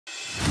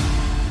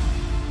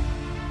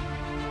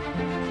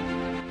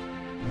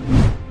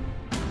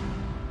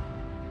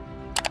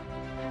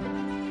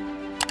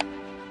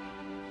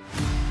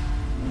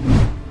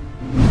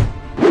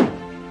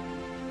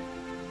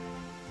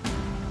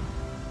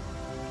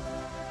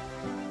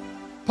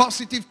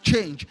positive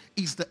change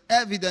is the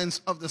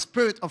evidence of the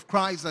Spirit of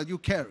Christ that you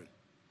carry.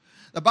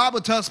 The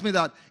Bible tells me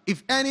that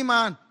if any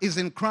man is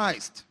in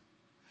Christ,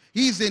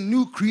 he is a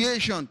new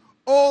creation.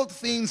 Old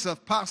things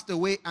have passed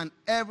away and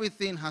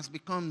everything has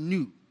become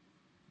new.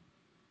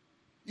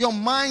 Your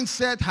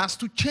mindset has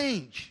to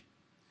change.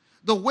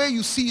 The way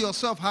you see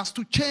yourself has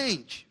to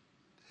change.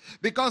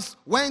 Because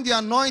when the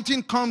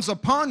anointing comes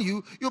upon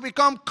you, you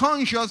become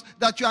conscious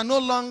that you are no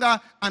longer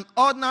an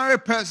ordinary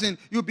person.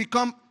 You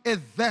become a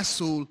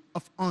vessel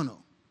of honor.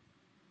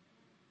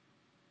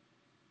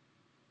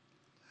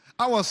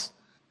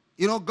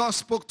 God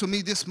spoke to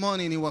me this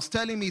morning. He was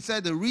telling me, he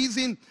said, the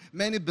reason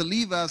many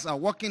believers are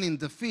walking in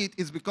defeat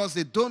is because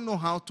they don't know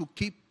how to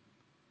keep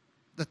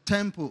the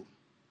temple.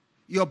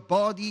 Your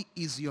body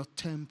is your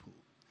temple.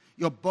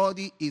 Your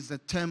body is the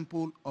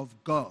temple of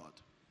God.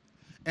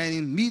 And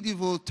in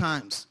medieval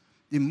times,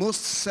 the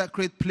most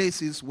sacred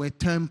places were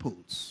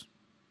temples.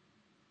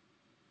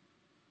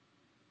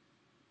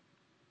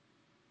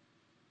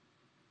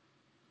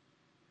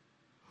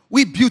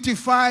 We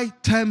beautify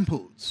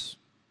temples.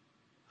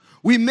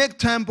 We make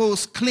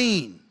temples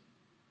clean.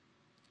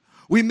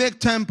 We make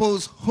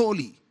temples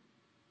holy.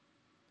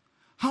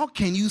 How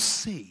can you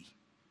say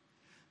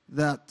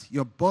that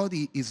your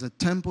body is a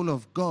temple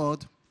of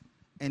God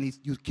and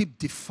you keep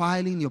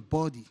defiling your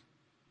body?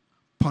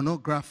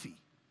 Pornography,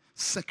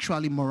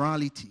 sexual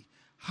immorality.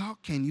 How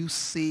can you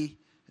say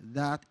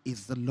that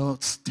is the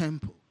Lord's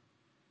temple?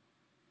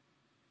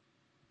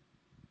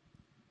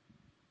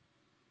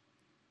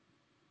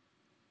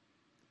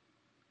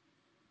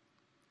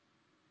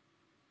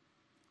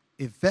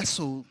 A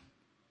vessel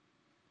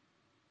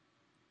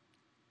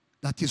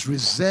that is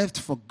reserved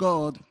for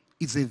God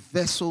is a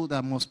vessel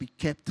that must be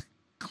kept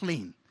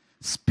clean,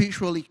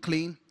 spiritually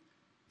clean,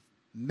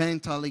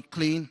 mentally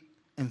clean,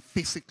 and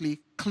physically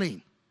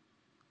clean.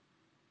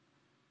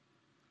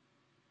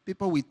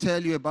 People will tell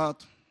you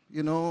about,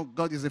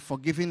 God is a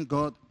forgiving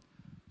God.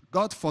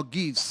 God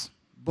forgives,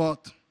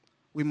 but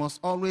we must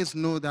always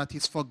know that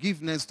his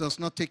forgiveness does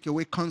not take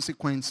away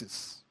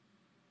consequences.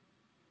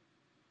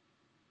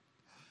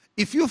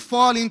 If you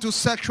fall into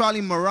sexual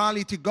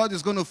immorality, God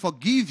is going to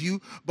forgive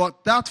you,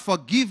 but that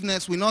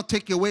forgiveness will not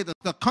take away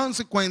the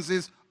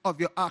consequences of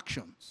your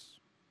actions.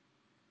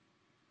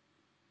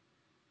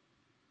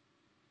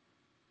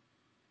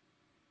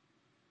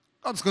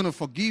 God's going to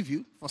forgive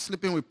you for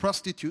sleeping with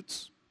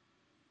prostitutes,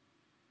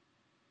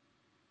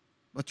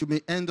 but you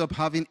may end up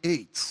having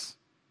AIDS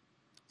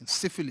and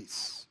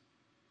syphilis,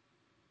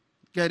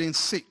 getting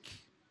sick.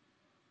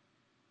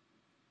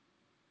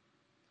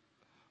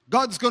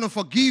 God's going to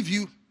forgive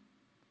you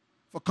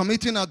for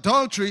committing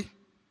adultery,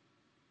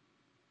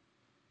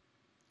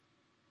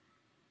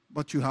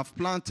 but you have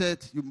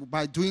planted,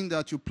 by doing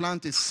that, you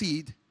plant a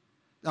seed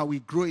that will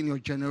grow in your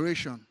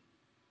generation.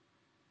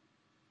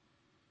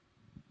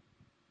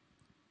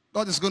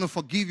 God is going to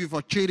forgive you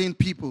for cheating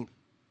people,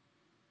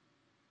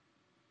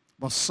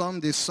 but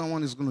someday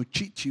someone is going to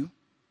cheat you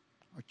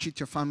or cheat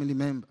your family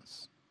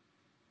members.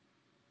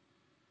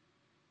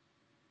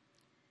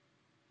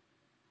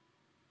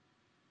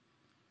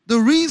 The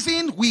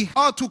reason we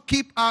ought to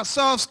keep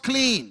ourselves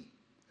clean,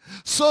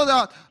 so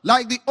that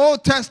like the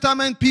Old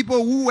Testament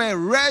people who were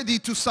ready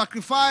to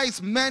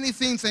sacrifice many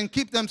things and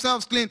keep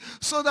themselves clean,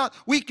 so that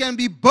we can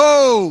be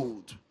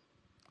bold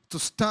to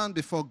stand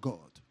before God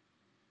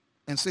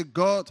and say,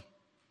 God,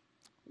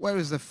 where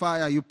is the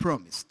fire you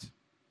promised?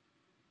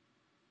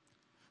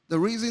 The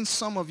reason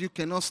some of you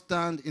cannot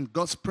stand in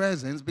God's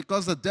presence,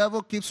 because the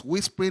devil keeps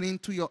whispering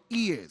into your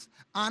ears,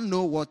 I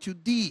know what you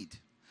did.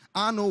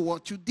 I know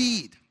what you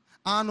did.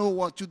 I know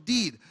what you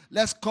did.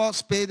 Let's call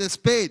spade a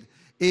spade.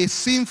 A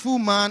sinful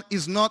man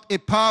is not a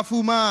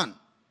powerful man.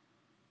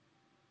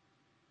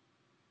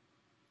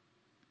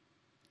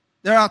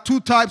 There are two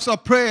types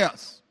of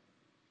prayers.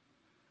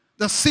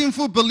 The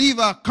sinful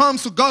believer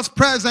comes to God's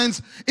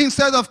presence,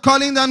 instead of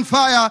calling down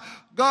fire,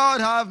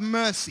 God have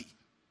mercy.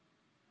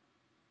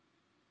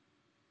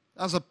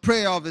 That's a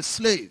prayer of a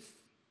slave.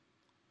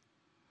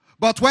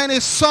 But when a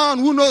son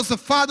who knows the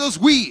Father's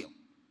will,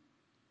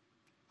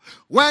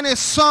 when a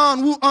son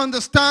who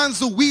understands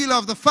the will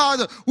of the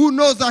Father, who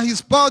knows that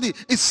his body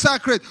is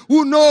sacred,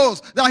 who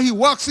knows that he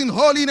walks in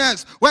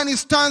holiness, when he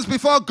stands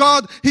before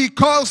God, he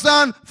calls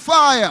down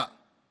fire.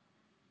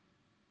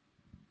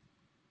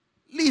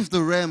 Leave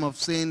the realm of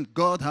saying,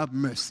 God have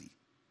mercy,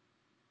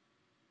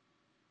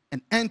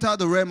 and enter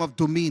the realm of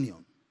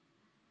dominion.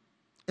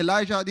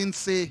 Elijah didn't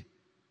say,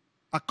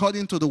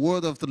 according to the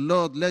word of the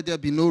Lord, let there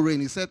be no rain.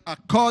 He said,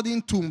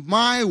 according to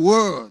my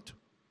word,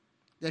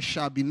 there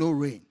shall be no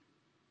rain.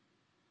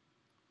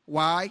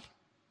 Why?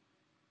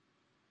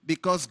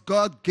 Because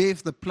God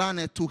gave the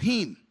planet to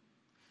him.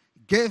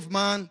 Gave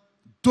man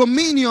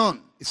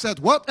dominion. He said,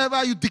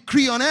 whatever you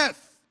decree on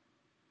earth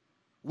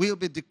will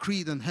be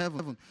decreed in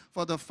heaven.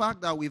 For the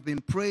fact that we've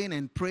been praying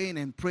and praying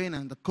and praying,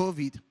 and the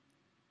COVID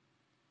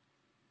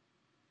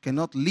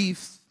cannot leave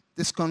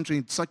this country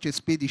in such a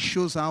speed, it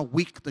shows how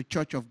weak the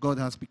church of God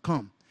has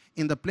become.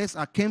 In the place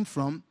I came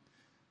from,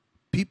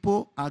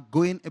 people are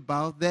going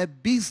about their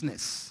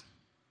business.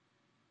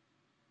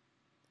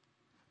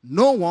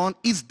 No one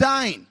is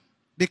dying.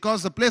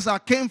 Because the place I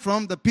came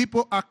from, the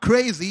people are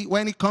crazy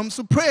when it comes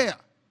to prayer.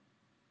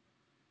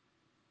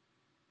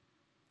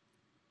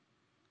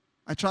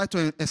 I try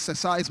to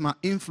exercise my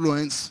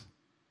influence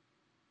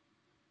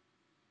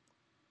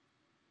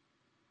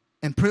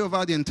and pray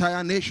over the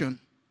entire nation.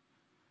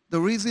 The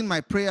reason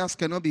my prayers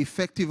cannot be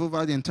effective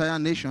over the entire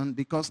nation,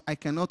 because I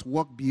cannot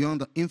walk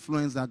beyond the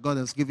influence that God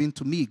has given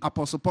to me.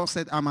 Apostle Paul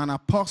said, I'm an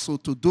apostle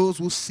to those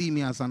who see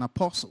me as an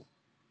apostle.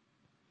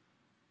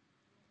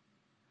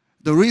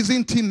 The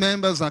reason team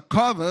members are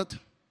covered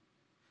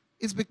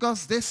is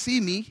because they see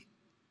me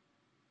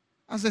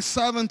as a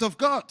servant of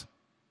God.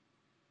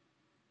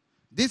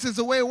 This is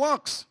the way it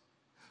works.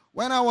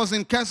 When I was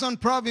in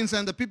Quezon province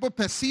and the people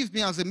perceived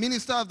me as a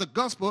minister of the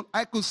gospel,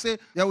 I could say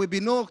there will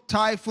be no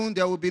typhoon,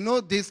 there will be no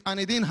this, and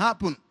it didn't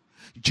happen.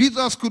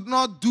 Jesus could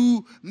not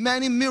do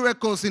many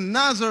miracles in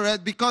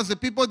Nazareth because the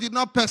people did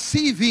not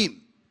perceive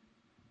him.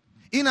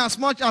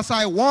 Inasmuch as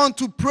I want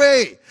to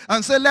pray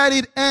and say, let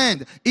it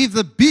end. If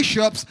the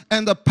bishops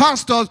and the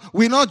pastors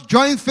will not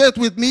join faith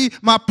with me,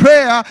 my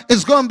prayer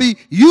is going to be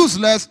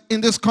useless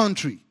in this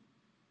country.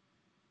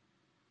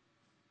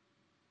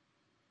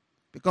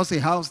 Because a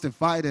house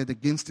divided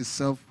against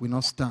itself will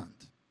not stand.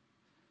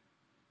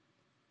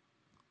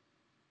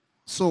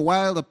 So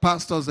while the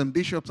pastors and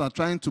bishops are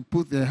trying to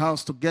put their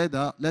house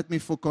together, let me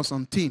focus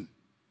on team.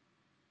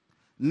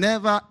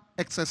 Never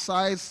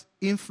exercise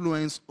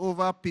influence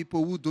over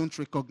people who don't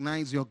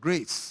recognize your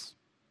grace.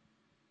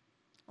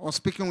 I was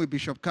speaking with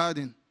Bishop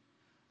Cardin.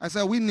 I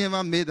said, we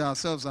never made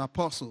ourselves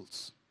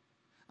apostles.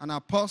 An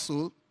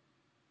apostle,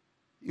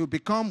 you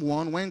become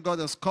one when God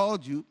has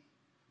called you.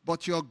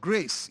 But your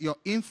grace, your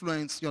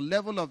influence, your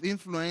level of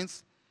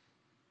influence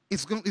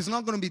is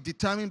not going to be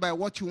determined by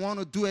what you want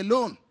to do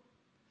alone.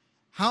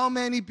 How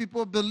many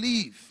people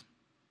believe?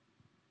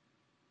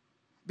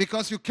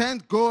 Because you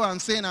can't go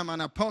and say, I'm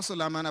an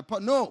apostle, I'm an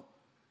apostle. No.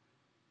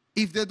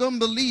 If they don't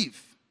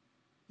believe,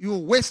 you're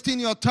wasting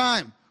your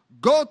time.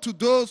 Go to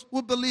those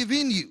who believe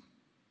in you.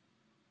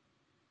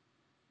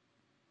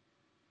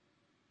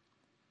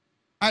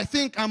 I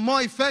think I'm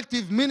more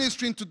effective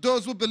ministering to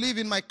those who believe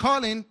in my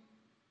calling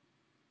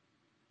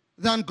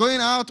than going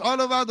out all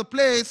over the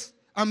place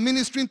and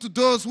ministering to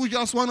those who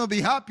just want to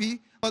be happy,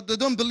 but they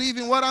don't believe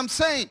in what I'm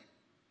saying.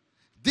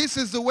 This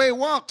is the way it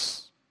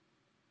works.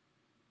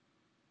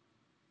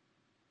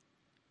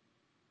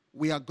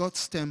 We are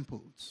God's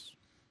temples.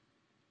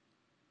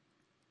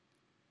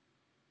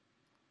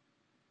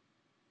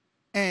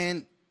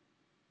 And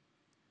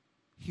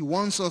he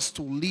wants us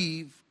to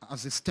live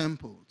as his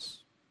temples.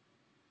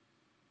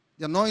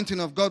 The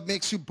anointing of God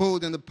makes you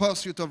bold in the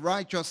pursuit of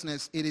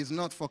righteousness. It is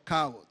not for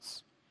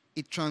cowards.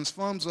 It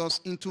transforms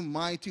us into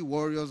mighty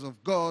warriors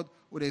of God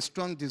with a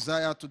strong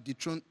desire to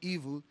dethrone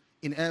evil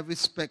in every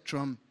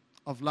spectrum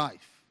of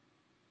life.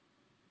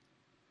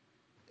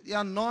 The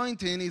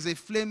anointing is a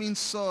flaming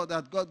sword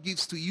that God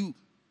gives to you.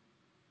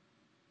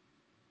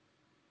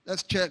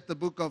 Let's check the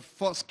book of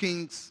 1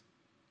 Kings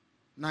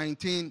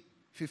 19,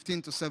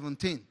 15 to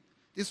 17.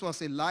 This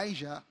was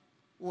Elijah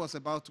who was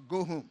about to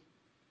go home.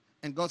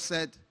 And God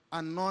said,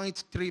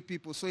 anoint 3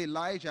 people. So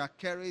Elijah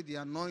carried the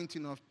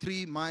anointing of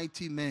 3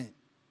 mighty men.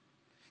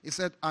 He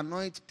said,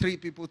 anoint 3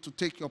 people to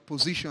take your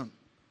position.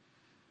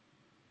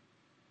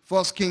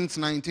 1 Kings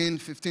 19,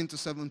 15 to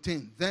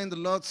 17. Then the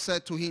Lord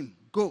said to him,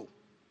 go,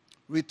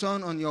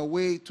 return on your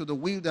way to the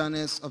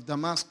wilderness of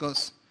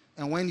Damascus,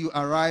 and when you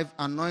arrive,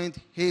 anoint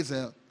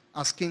Hazael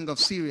as king of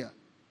Syria.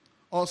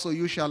 Also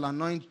you shall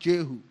anoint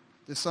Jehu,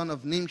 the son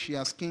of Nimshi,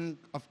 as king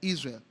of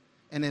Israel,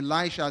 and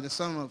Elisha, the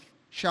son of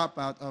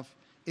Shaphat of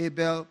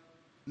Abel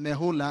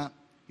Meholah,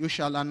 you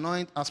shall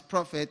anoint as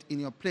prophet in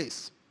your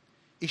place.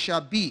 It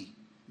shall be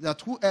that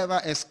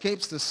whoever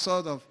escapes the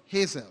sword of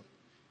Hazael,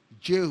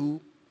 Jehu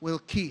will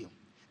kill.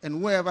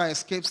 And whoever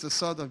escapes the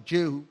sword of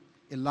Jehu,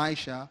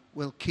 Elisha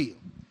will kill.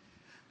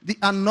 The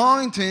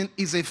anointing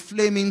is a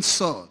flaming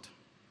sword.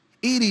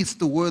 It is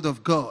the word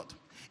of God.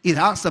 It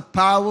has the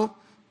power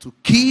to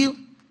kill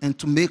and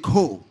to make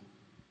whole.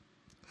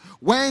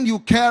 When you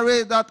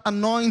carry that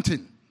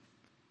anointing,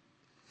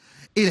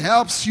 it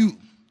helps you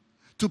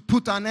to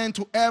put an end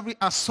to every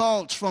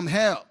assault from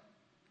hell.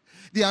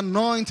 The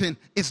anointing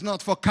is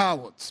not for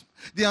cowards.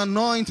 The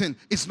anointing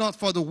is not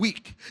for the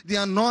weak. The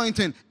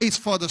anointing is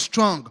for the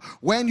strong.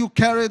 When you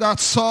carry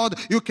that sword,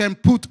 you can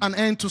put an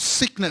end to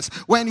sickness.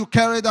 When you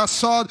carry that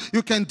sword,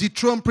 you can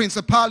dethrone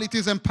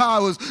principalities and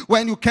powers.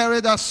 When you carry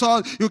that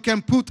sword, you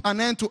can put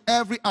an end to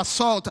every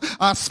assault.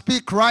 I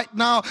speak right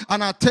now,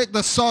 and I take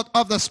the sword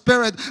of the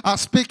Spirit. I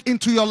speak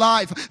into your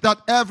life that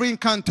every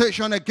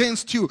incantation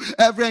against you,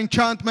 every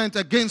enchantment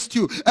against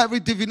you, every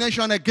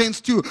divination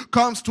against you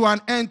comes to an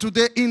end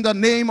today in the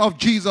name of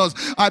Jesus.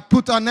 I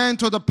put an end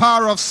to the power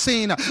power of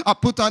sin. I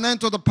put an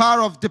end to the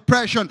power of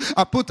depression.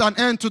 I put an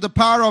end to the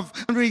power of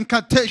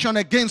reincantation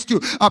against you.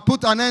 I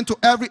put an end to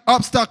every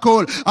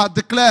obstacle. I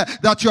declare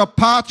that your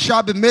path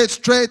shall be made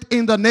straight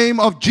in the name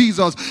of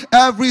Jesus.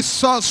 Every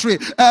sorcery,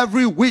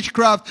 every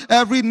witchcraft,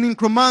 every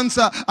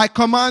necromancer, I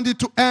command it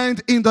to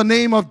end in the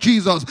name of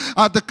Jesus.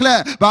 I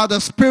declare by the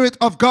Spirit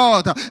of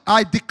God,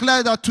 I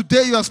declare that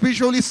today you are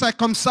spiritually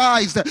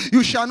circumcised.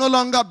 You shall no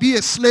longer be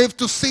a slave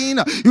to sin.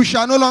 You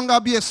shall no longer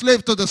be a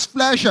slave to this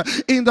flesh.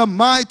 In the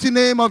mighty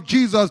name of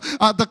Jesus,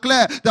 I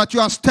declare that you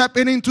are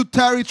stepping into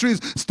territories,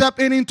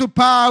 stepping into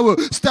power,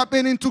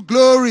 stepping into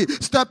glory,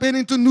 stepping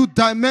into new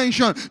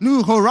dimension,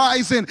 new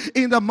horizon.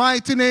 In the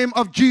mighty name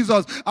of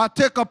Jesus, I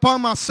take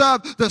upon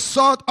myself the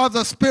sword of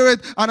the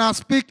Spirit, and I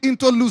speak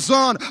into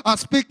Luzon, I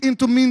speak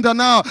into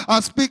Mindanao, I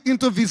speak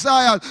into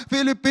Visayas.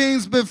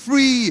 Philippines, be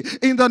free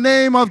in the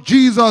name of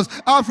Jesus.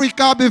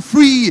 Africa, be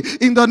free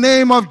in the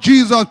name of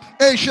Jesus.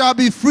 Asia,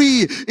 be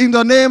free in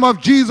the name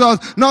of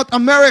Jesus. North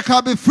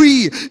America, be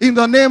free in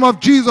the name of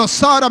Jesus.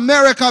 South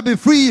America, be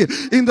free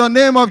in the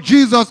name of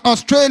Jesus.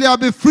 Australia,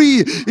 be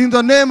free in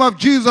the name of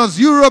Jesus.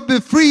 Europe, be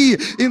free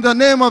in the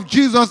name of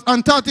Jesus.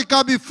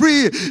 Antarctica, be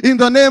free in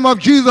the name of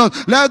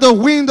Jesus. Let the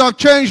wind of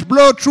change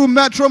blow through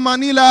Metro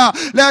Manila.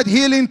 Let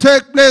healing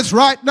take place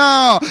right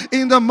now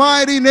in the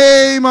mighty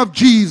name of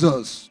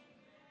Jesus.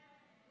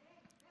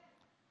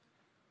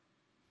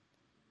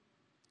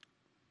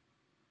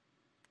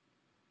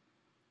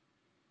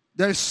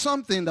 There is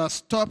something that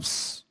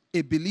stops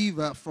a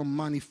believer from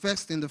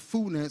manifesting the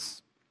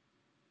fullness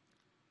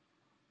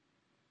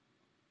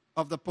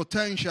of the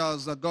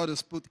potentials that God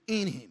has put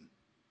in him.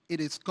 It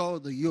is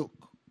called the yoke.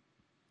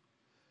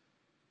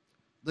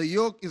 The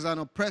yoke is an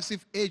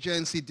oppressive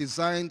agency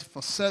designed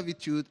for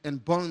servitude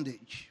and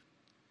bondage.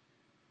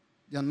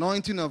 The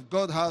anointing of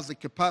God has the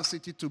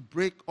capacity to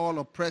break all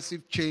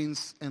oppressive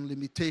chains and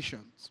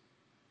limitations.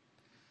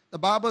 The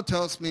Bible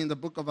tells me in the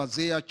book of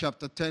Isaiah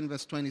chapter 10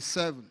 verse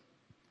 27,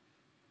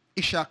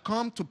 it shall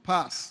come to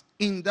pass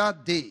in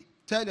that day.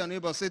 Tell your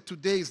neighbor, say,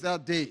 today is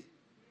that day.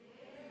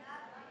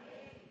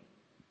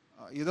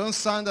 You don't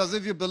sound as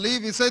if you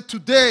believe. He said,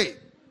 today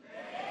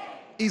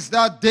is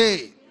that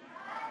day.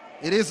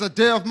 It is a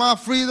day of my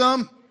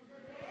freedom.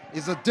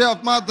 It's a day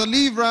of my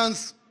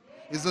deliverance.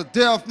 It's a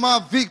day of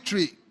my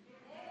victory.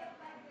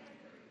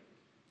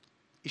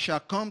 It shall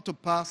come to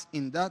pass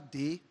in that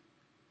day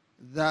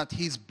that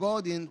his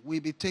burden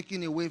will be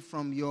taken away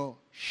from your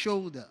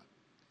shoulder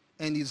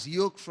and his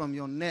yoke from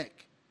your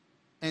neck.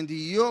 And the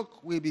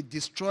yoke will be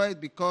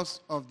destroyed because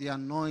of the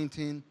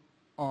anointing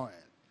oil.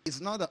 It's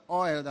not the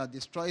oil that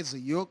destroys the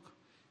yoke.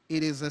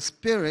 It is the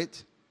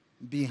spirit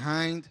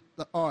behind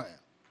the oil.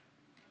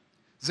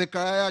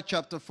 Zechariah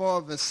chapter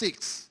 4 verse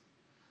 6.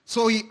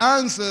 So he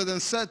answered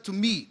and said to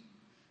me,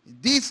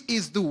 this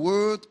is the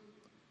word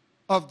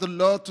of the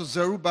Lord to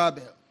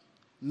Zerubbabel,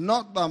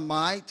 not by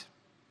might,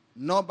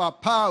 not by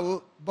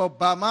power, but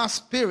by my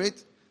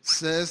spirit,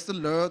 says the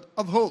Lord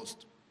of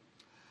hosts.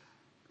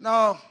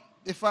 Now,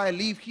 if I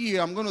leave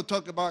here, I'm going to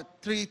talk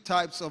about 3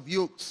 types of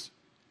yokes.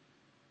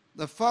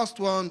 The first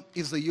one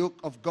is the yoke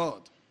of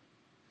God.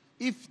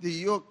 If the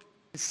yoke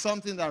is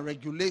something that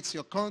regulates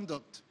your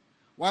conduct,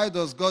 why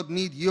does God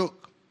need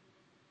yoke?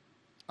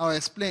 I'll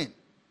explain.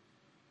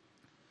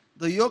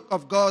 The yoke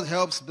of God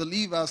helps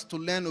believers to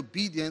learn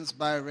obedience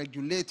by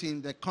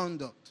regulating their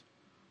conduct.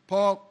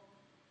 Paul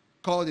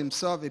called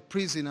himself a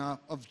prisoner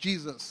of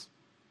Jesus.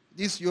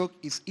 This yoke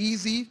is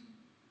easy.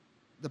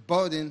 The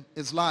burden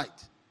is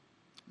light.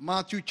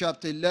 Matthew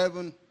chapter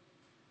 11,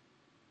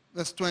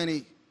 verse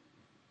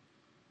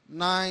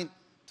 29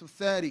 to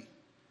 30.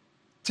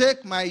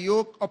 Take my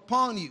yoke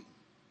upon you.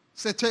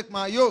 Say, take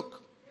my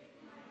yoke.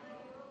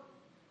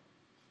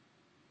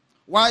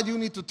 Why do you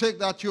need to take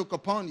that yoke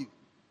upon you?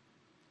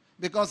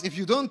 Because if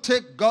you don't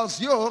take God's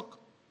yoke,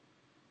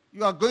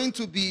 you are going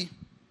to be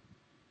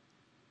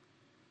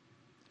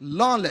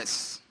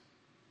lawless.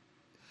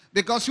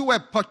 Because you were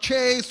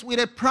purchased with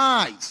a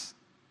price.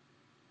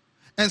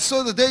 And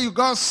so the day you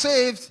got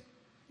saved,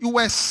 you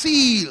were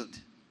sealed.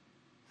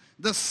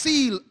 The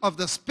seal of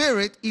the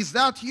Spirit is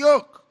that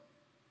yoke.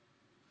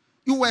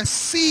 You were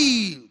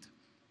sealed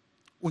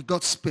with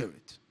God's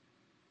Spirit.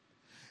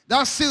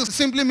 That seal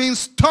simply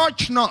means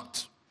touch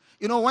not.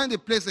 You know, when they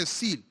place a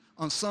seal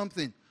on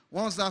something,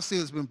 once that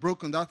seal has been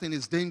broken, that thing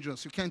is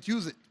dangerous. You can't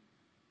use it.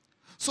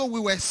 So we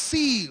were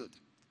sealed.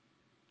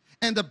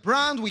 And the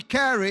brand we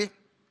carry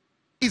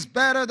is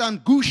better than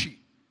Gucci.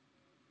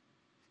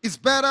 It's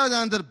better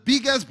than the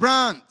biggest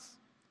brands.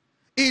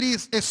 It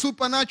is a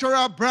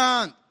supernatural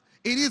brand.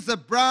 It is a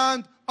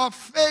brand of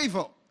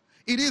favor.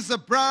 It is a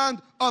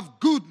brand of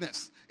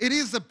goodness. It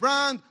is a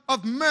brand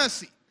of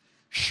mercy.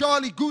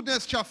 Surely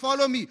goodness shall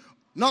follow me,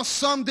 not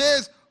some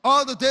days,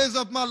 all the days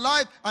of my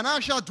life, and I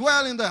shall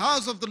dwell in the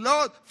house of the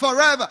Lord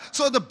forever.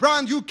 So the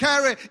brand you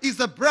carry is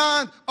the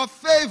brand of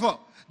favor.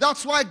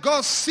 That's why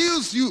God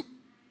seals you.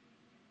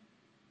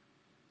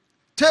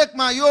 Take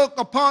my yoke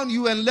upon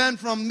you and learn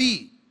from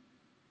me.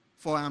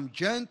 For I am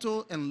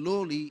gentle and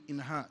lowly in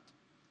heart,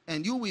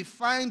 and you will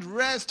find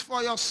rest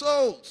for your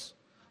souls.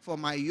 for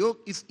my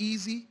yoke is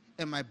easy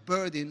and my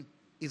burden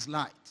is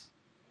light.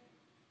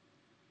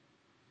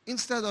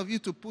 Instead of you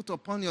to put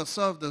upon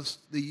yourself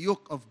the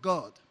yoke of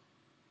God,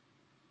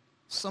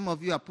 some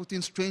of you are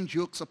putting strange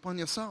yokes upon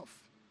yourself.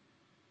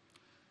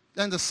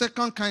 Then the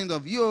second kind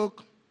of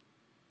yoke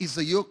is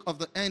the yoke of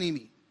the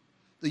enemy.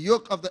 The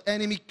yoke of the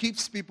enemy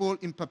keeps people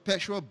in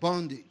perpetual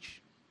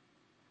bondage.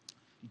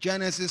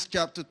 Genesis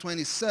chapter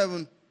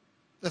 27,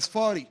 verse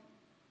 40.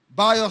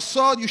 By your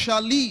sword you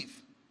shall live,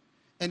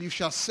 and you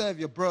shall serve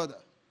your brother.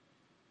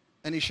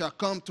 And it shall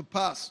come to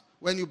pass,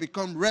 when you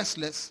become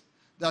restless,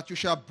 that you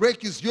shall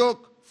break his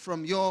yoke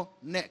from your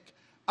neck.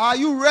 Are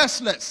you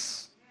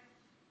restless?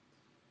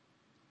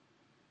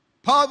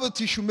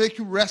 Poverty should make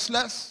you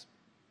restless.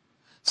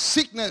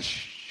 Sickness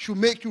should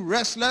make you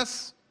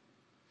restless.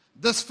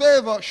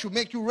 Disfavor should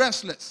make you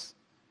restless.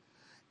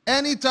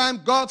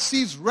 Anytime God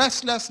sees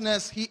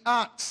restlessness, he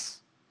acts.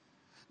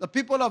 The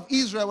people of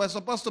Israel were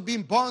supposed to be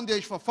in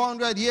bondage for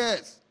 400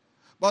 years.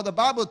 But the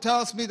Bible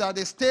tells me that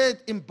they stayed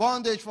in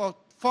bondage for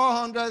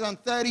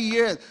 430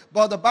 years.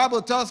 But the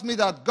Bible tells me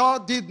that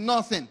God did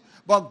nothing.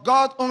 But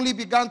God only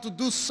began to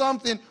do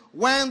something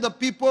when the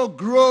people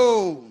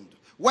groaned.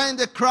 When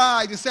they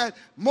cried, he said,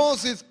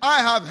 Moses,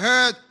 I have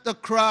heard the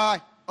cry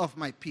of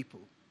my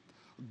people.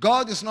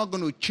 God is not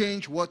going to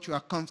change what you are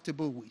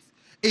comfortable with.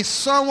 Is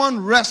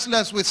someone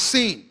restless with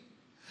sin?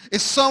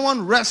 Is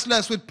someone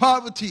restless with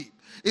poverty?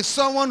 Is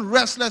someone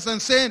restless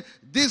and saying,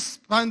 this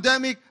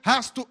pandemic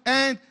has to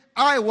end?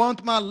 I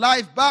want my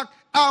life back.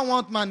 I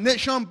want my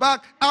nation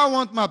back. I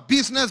want my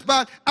business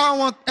back. I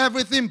want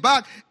everything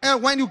back.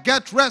 And when you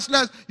get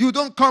restless, you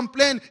don't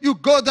complain. You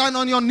go down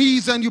on your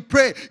knees and you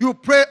pray. You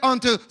pray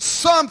until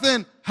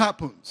something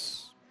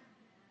happens.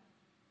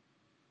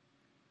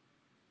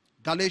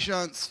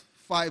 Galatians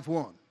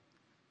 5:1.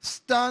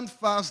 Stand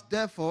fast,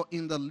 therefore,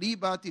 in the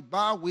liberty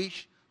by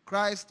which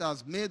Christ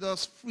has made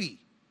us free.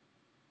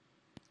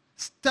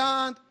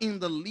 Stand in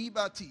the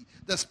liberty.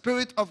 The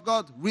Spirit of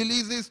God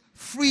releases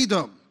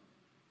freedom.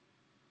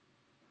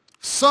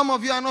 Some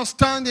of you are not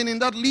standing in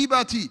that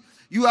liberty.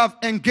 You have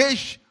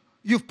engaged.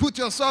 You've put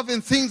yourself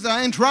in things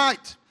that ain't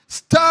right.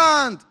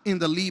 Stand in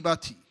the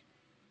liberty.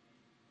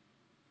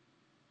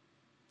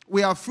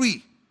 We are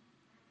free.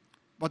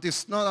 But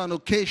it's not an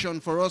occasion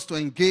for us to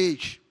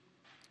engage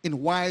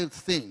in wild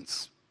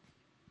things.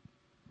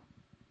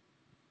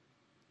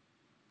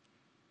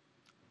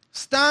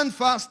 Stand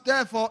fast,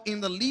 therefore,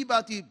 in the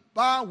liberty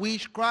by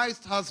which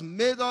Christ has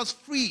made us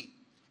free,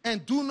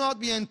 and do not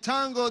be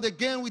entangled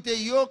again with a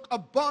yoke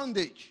of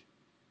bondage.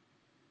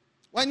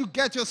 When you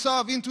get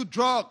yourself into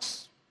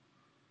drugs,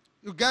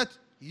 you get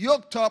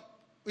yoked up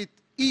with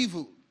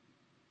evil.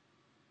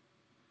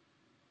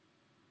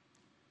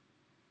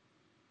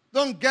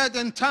 Don't get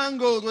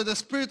entangled with the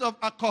spirit of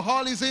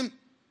alcoholism,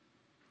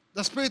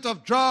 the spirit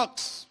of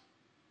drugs,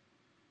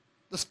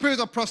 the spirit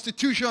of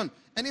prostitution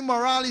and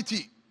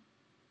immorality,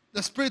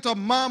 the spirit of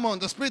mammon,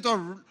 the spirit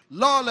of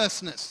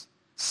lawlessness.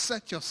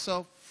 Set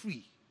yourself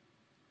free.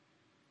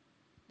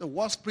 The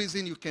worst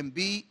prison you can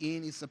be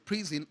in is the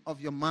prison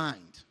of your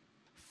mind.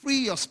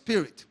 Free your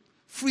spirit.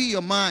 Free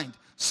your mind.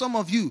 Some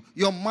of you,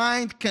 your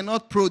mind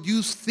cannot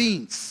produce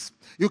things.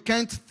 You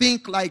can't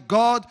think like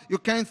God. You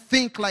can't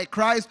think like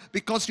Christ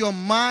because your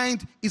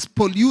mind is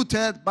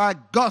polluted by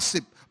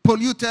gossip,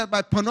 polluted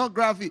by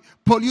pornography,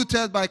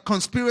 polluted by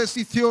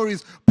conspiracy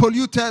theories,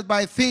 polluted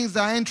by things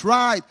that ain't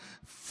right.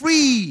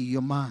 Free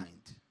your mind.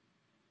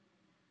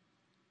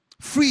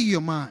 Free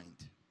your mind.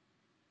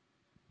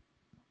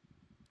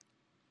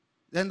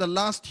 Then the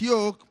last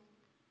yoke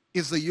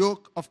is the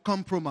yoke of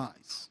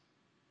compromise.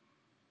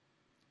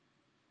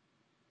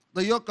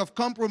 The yoke of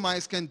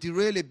compromise can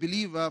derail a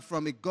believer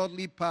from a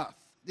godly path.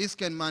 This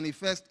can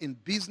manifest in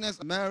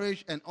business,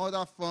 marriage, and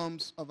other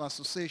forms of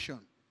association.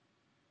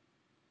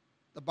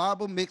 The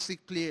Bible makes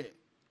it clear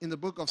in the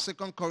book of 2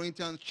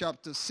 Corinthians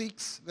chapter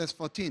 6, verse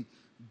 14.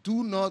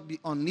 Do not be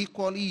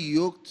unequally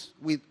yoked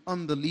with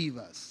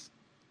unbelievers.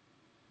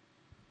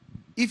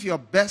 If your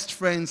best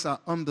friends are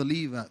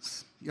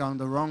unbelievers, you're on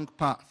the wrong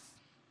path.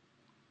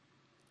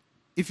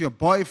 If your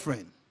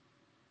boyfriend,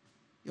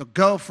 your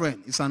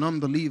girlfriend is an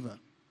unbeliever,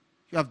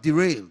 you have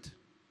derailed.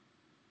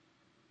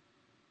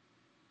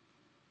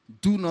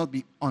 Do not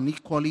be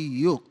unequally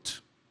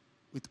yoked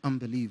with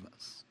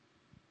unbelievers.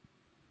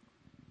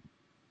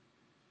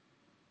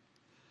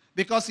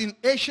 Because in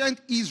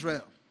ancient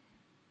Israel,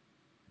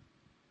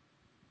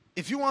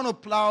 if you want to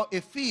plow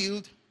a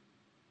field,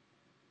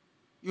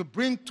 you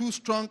bring 2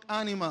 strong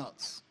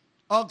animals,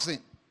 oxen,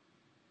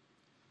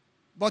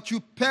 but you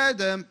pair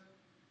them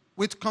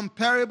with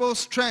comparable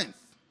strength.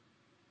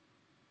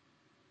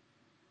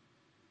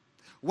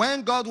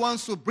 When God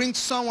wants to bring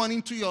someone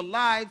into your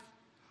life,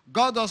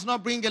 God does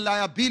not bring a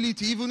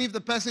liability, even if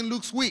the person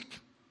looks weak.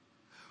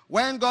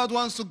 When God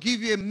wants to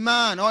give you a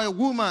man or a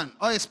woman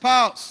or a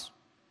spouse,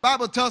 the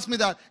Bible tells me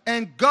that,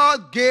 and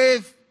God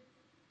gave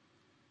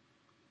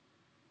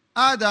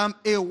Adam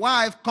a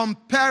wife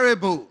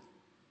comparable,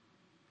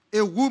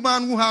 a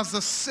woman who has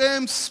the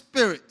same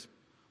spirit,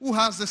 who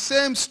has the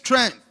same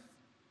strength.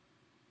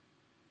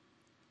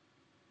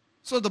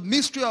 So the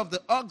mystery of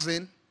the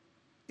oxen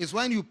is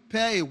when you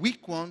pair a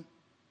weak one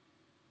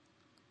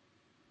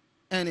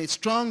and a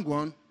strong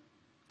one,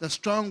 the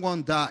strong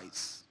one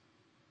dies.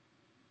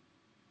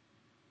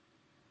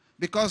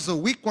 Because the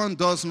weak one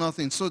does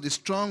nothing, so the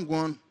strong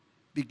one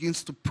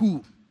begins to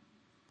pull,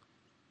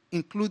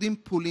 including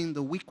pulling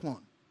the weak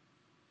one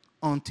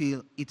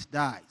until it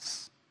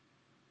dies.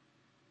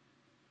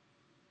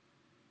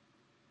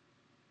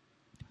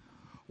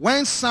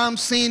 When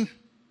Samson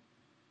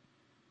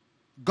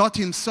got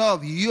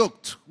himself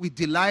yoked with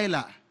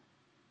Delilah,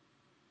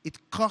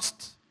 it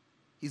caused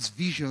his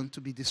vision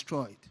to be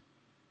destroyed.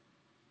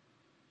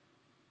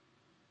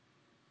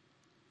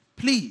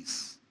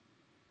 Please,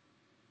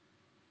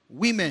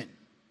 women,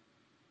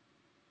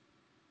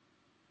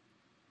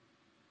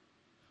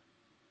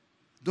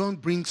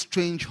 don't bring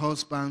strange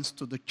husbands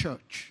to the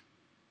church.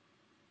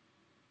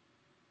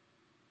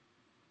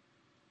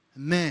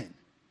 Men,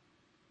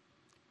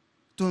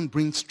 don't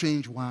bring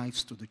strange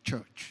wives to the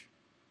church.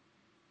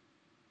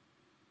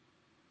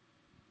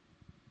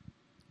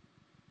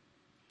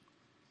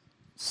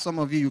 Some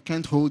of you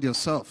can't hold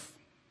yourself.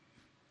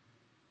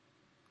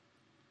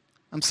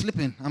 I'm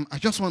sleeping. I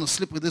just want to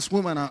sleep with this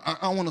woman.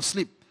 I want to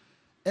sleep.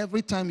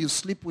 Every time you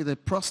sleep with a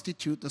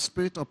prostitute, the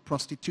spirit of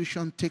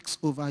prostitution takes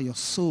over your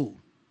soul.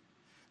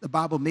 The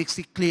Bible makes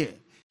it clear.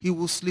 He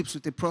who sleeps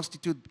with a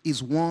prostitute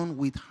is one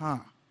with her.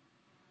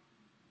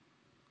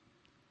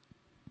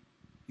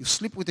 You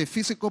sleep with a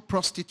physical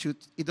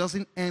prostitute, it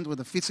doesn't end with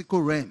the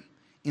physical realm.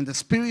 In the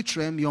spirit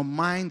realm, your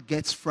mind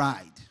gets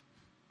fried.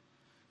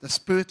 The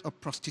spirit of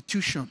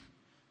prostitution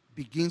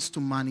begins to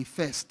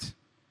manifest.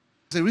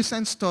 There's a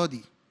recent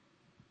study.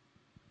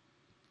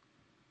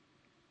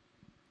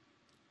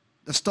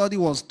 The study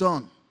was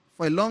done.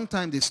 For a long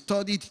time, they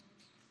studied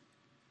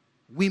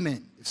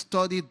women. They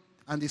studied,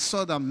 and they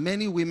saw that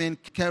many women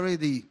carry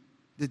the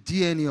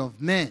DNA of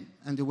men,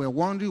 and they were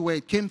wondering where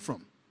it came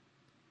from.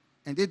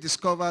 And they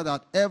discovered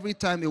that every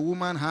time a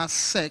woman has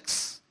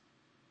sex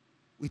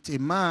with a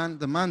man,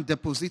 the man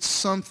deposits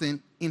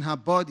something in her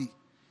body,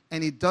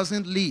 and it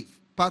doesn't leave.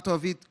 Part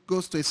of it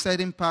goes to a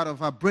certain part of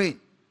her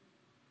brain.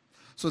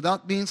 So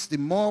that means the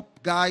more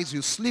guys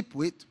you sleep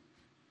with,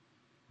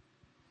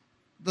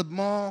 the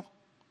more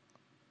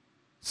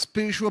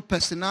spiritual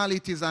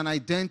personalities and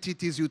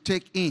identities you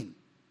take in.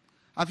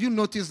 Have you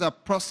noticed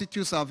that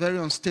prostitutes are very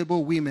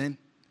unstable women?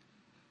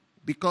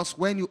 Because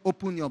when you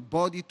open your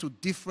body to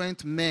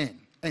different men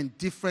and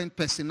different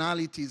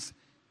personalities,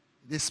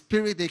 the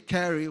spirit they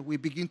carry will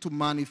begin to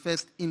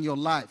manifest in your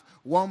life.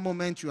 One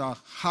moment you are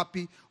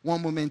happy,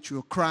 one moment you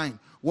are crying.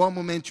 One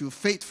moment you are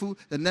faithful,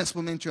 the next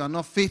moment you are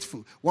not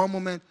faithful. One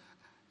moment,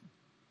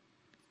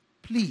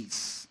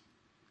 please,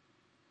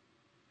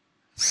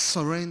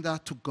 surrender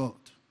to God.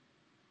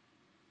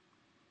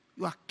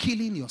 You are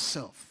killing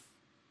yourself.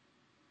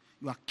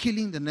 You are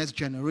killing the next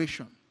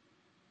generation.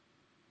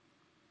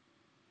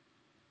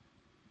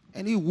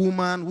 Any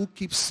woman who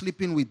keeps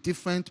sleeping with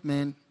different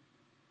men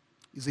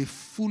is a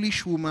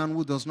foolish woman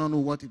who does not know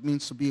what it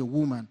means to be a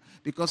woman.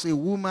 Because a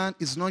woman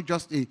is not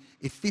just a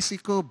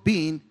physical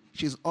being,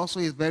 she's also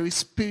a very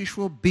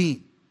spiritual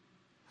being.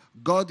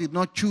 God did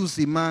not choose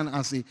the man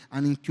as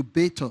an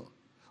incubator.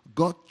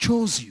 God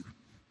chose you.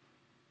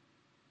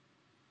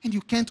 And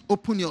you can't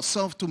open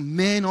yourself to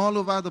men all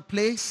over the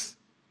place.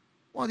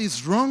 What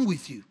is wrong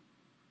with you?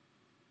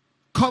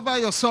 Cover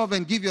yourself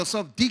and give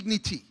yourself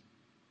dignity.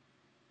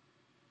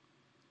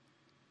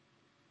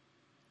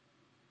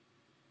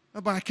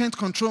 But I can't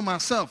control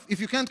myself.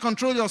 If you can't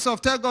control yourself,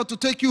 tell God to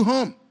take you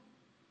home.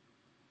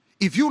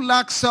 If you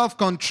lack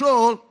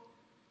self-control,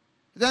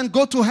 then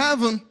go to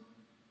heaven.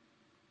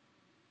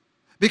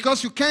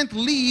 Because you can't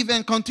live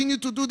and continue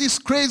to do these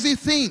crazy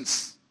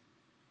things.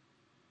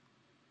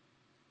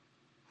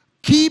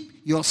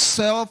 Keep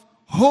yourself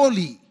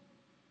holy.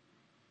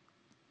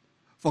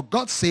 For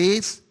God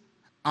says,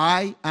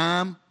 I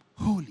am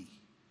holy.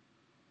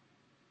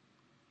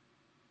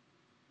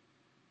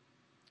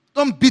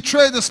 Don't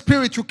betray the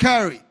spirit you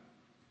carry.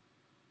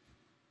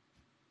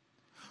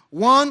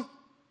 One,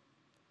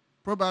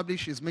 probably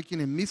she's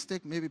making a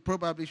mistake. Maybe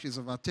probably she's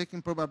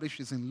overtaken. Probably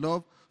she's in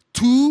love.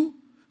 2,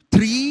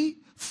 3,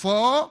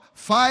 4,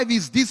 5.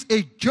 Is this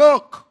a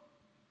joke?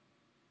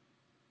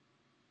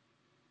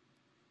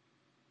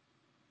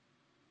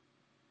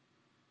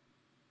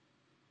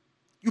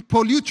 You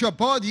pollute your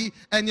body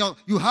and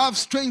you have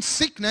strange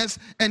sickness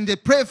and they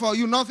pray for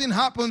you, nothing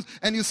happens,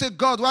 and you say,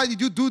 God, why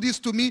did you do this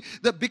to me?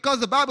 Because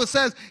the Bible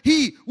says,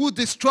 he who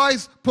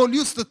destroys,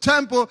 pollutes the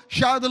temple,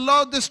 shall the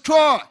Lord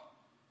destroy.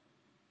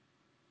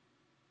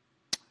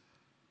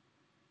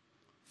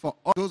 For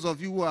all those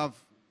of you who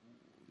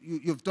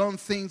you've done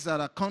things that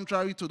are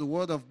contrary to the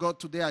word of God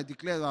today, I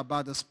declare that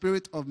by the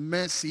spirit of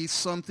mercy,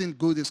 something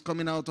good is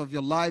coming out of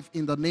your life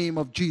in the name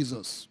of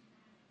Jesus.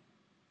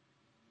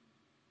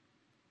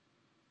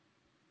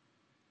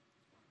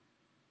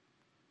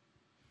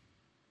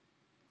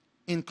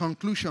 In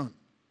conclusion,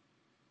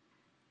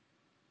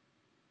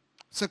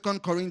 2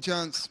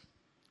 Corinthians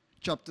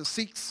chapter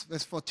 6,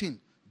 verse 14.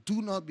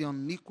 Do not be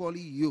unequally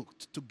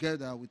yoked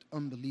together with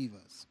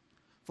unbelievers.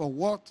 For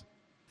what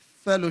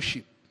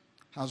fellowship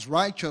has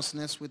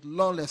righteousness with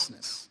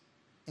lawlessness?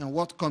 And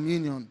what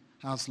communion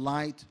has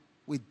light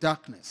with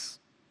darkness?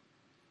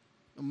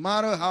 No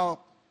matter how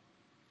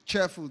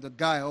cheerful the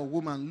guy or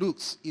woman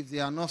looks, if they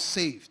are not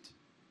saved,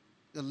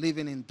 they're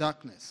living in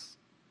darkness.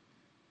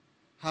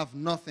 Have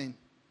nothing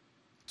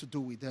to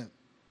do with them.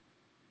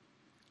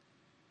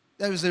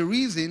 There is a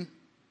reason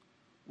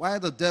why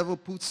the devil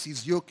puts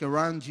his yoke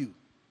around you.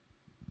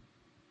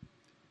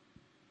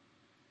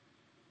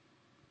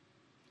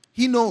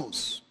 He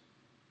knows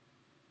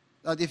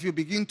that if you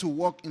begin to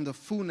walk in the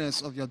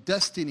fullness of your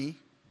destiny,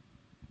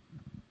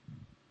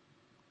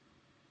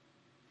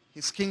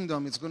 his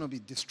kingdom is going to be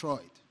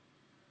destroyed.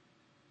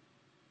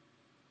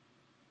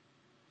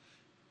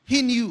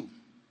 He knew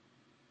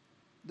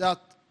that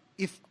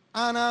if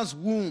Hannah's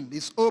womb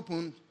is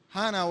open,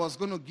 Hannah was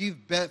going to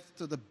give birth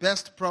to the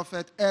best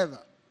prophet ever.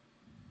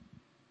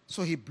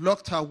 So he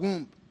blocked her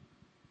womb.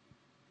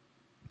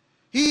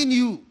 He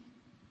knew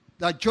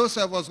that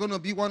Joseph was going to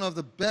be one of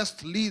the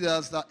best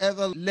leaders that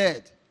ever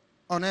led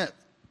on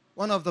earth.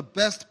 One of the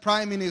best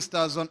prime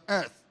ministers on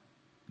earth.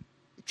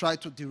 He tried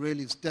to derail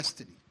his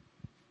destiny.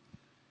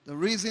 The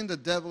reason the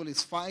devil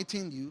is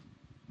fighting you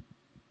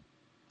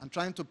and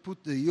trying to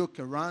put the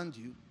yoke around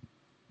you,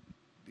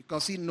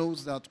 because he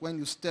knows that when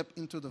you step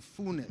into the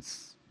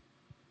fullness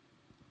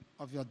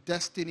of your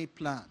destiny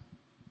plan,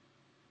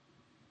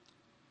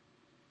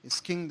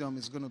 his kingdom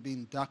is going to be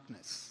in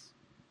darkness.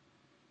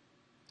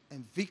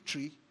 And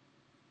victory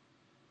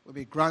will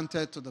be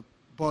granted to the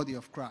body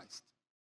of Christ.